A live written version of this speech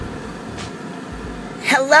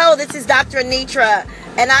Hello, this is Dr. Anitra,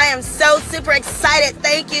 and I am so super excited.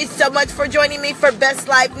 Thank you so much for joining me for Best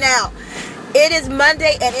Life Now. It is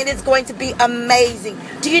Monday, and it is going to be amazing.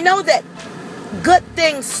 Do you know that good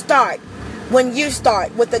things start when you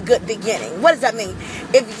start with a good beginning? What does that mean?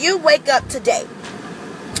 If you wake up today,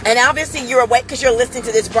 and obviously you're awake because you're listening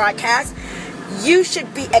to this broadcast, you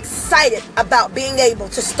should be excited about being able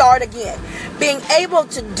to start again, being able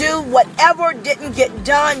to do whatever didn't get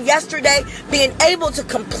done yesterday, being able to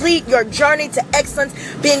complete your journey to excellence,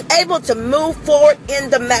 being able to move forward in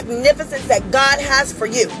the magnificence that God has for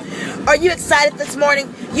you. Are you excited this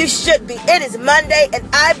morning? You should be. It is Monday, and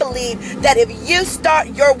I believe that if you start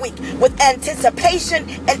your week with anticipation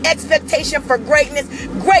and expectation for greatness,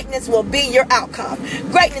 greatness will be your outcome.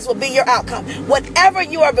 Greatness will be your outcome. Whatever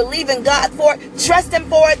you are believing God for, trust Him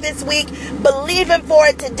for it this week. Believe Him for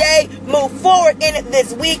it today. Move forward in it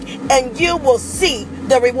this week, and you will see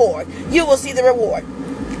the reward. You will see the reward.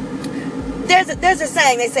 There's a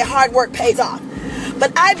saying, they say hard work pays off.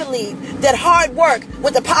 But I believe that hard work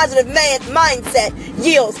with a positive mindset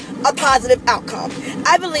yields a positive outcome.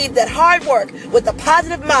 I believe that hard work with a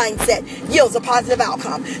positive mindset yields a positive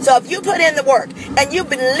outcome. So if you put in the work and you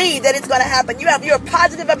believe that it's going to happen, you're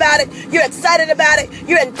positive about it, you're excited about it,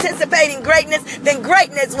 you're anticipating greatness, then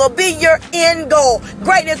greatness will be your end goal.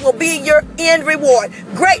 Greatness will be your end reward.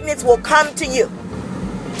 Greatness will come to you.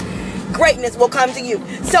 Greatness will come to you.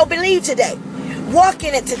 So believe today. Walk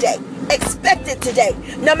in it today. Expect it today.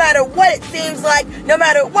 No matter what it seems like, no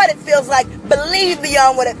matter what it feels like, believe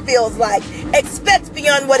beyond what it feels like. Expect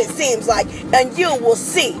beyond what it seems like, and you will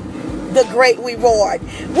see the great reward.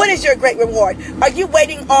 What is your great reward? Are you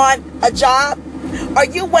waiting on a job? Are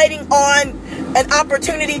you waiting on an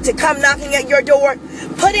opportunity to come knocking at your door?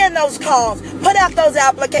 Put in those calls. Put out those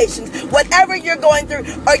applications. Whatever you're going through,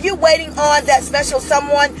 are you waiting on that special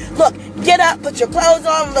someone? Look, get up, put your clothes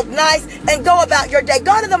on, look nice, and go about your day.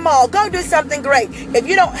 Go to the mall. Go do something great. If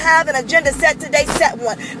you don't have an agenda set today, set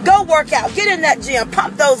one. Go work out. Get in that gym.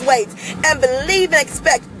 Pump those weights. And believe and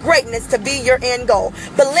expect greatness to be your end goal.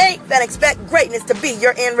 Believe and expect greatness to be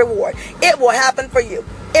your end reward. It will happen for you.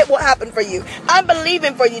 It will happen for you. I'm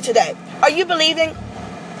believing for you today. Are you believing?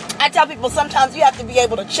 I tell people sometimes you have to be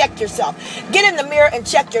able to check yourself. Get in the mirror and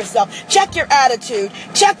check yourself. Check your attitude.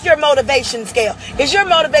 Check your motivation scale. Is your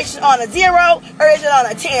motivation on a 0 or is it on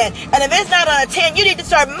a 10? And if it's not on a 10, you need to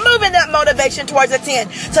start moving that motivation towards a 10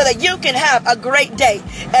 so that you can have a great day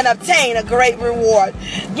and obtain a great reward.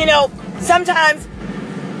 You know, sometimes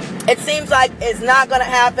it seems like it's not going to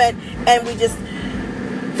happen and we just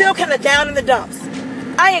feel kind of down in the dumps.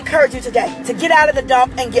 I encourage you today to get out of the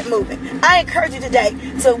dump and get moving. I encourage you today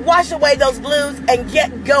to wash away those blues and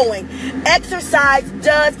get going. Exercise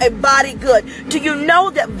does a body good. Do you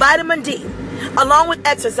know that vitamin D, along with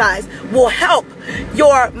exercise, will help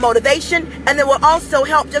your motivation, and it will also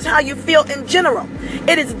help just how you feel in general?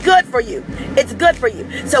 It is good for you. It's good for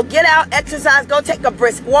you. So get out, exercise, go take a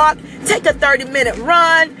brisk walk, take a 30-minute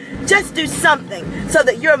run. Just do something so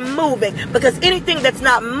that you're moving, because anything that's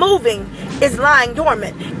not moving is lying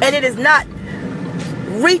dormant, and it is not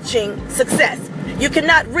reaching success. You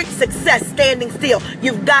cannot reach success standing still.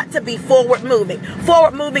 You've got to be forward moving.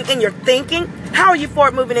 Forward moving in your thinking. How are you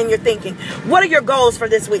forward moving in your thinking? What are your goals for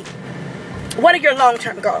this week? What are your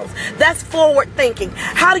long-term goals? That's forward thinking.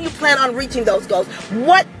 How do you plan on reaching those goals?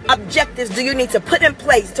 What objectives do you need to put in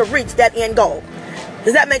place to reach that end goal?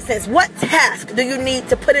 Does that make sense? What task do you need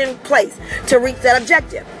to put in place to reach that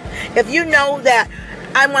objective? If you know that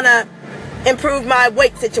I want to improve my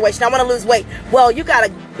weight situation, I want to lose weight, well, you got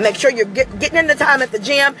to make sure you're getting in the time at the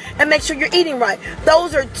gym and make sure you're eating right.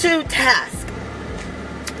 Those are two tasks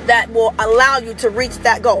that will allow you to reach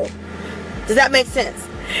that goal. Does that make sense?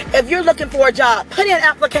 If you're looking for a job, put in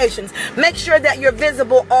applications. Make sure that you're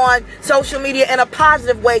visible on social media in a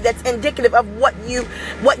positive way that's indicative of what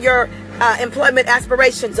your employment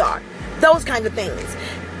aspirations are. Those kind of things.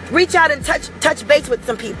 Reach out and touch base with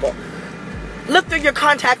some people. Look through your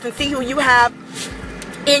contacts and see who you have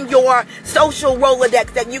in your social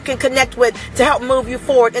Rolodex that you can connect with to help move you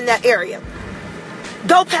forward in that area.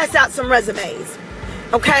 Go pass out some resumes.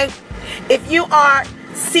 Okay? If you are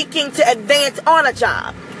seeking to advance on a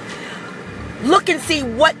job, look and see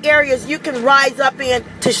what areas you can rise up in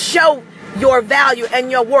to show your value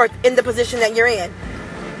and your worth in the position that you're in.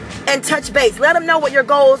 And touch base. Let them know what your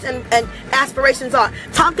goals and aspirations are.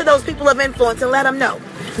 Talk to those people of influence and let them know.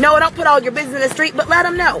 No, don't put all your business in the street, but let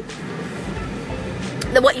them know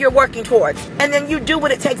what you're working towards. And then you do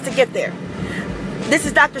what it takes to get there. This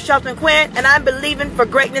is Dr. Shelton Quinn, and I'm believing for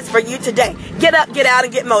greatness for you today. Get up, get out,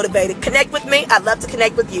 and get motivated. Connect with me. I'd love to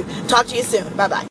connect with you. Talk to you soon. Bye-bye.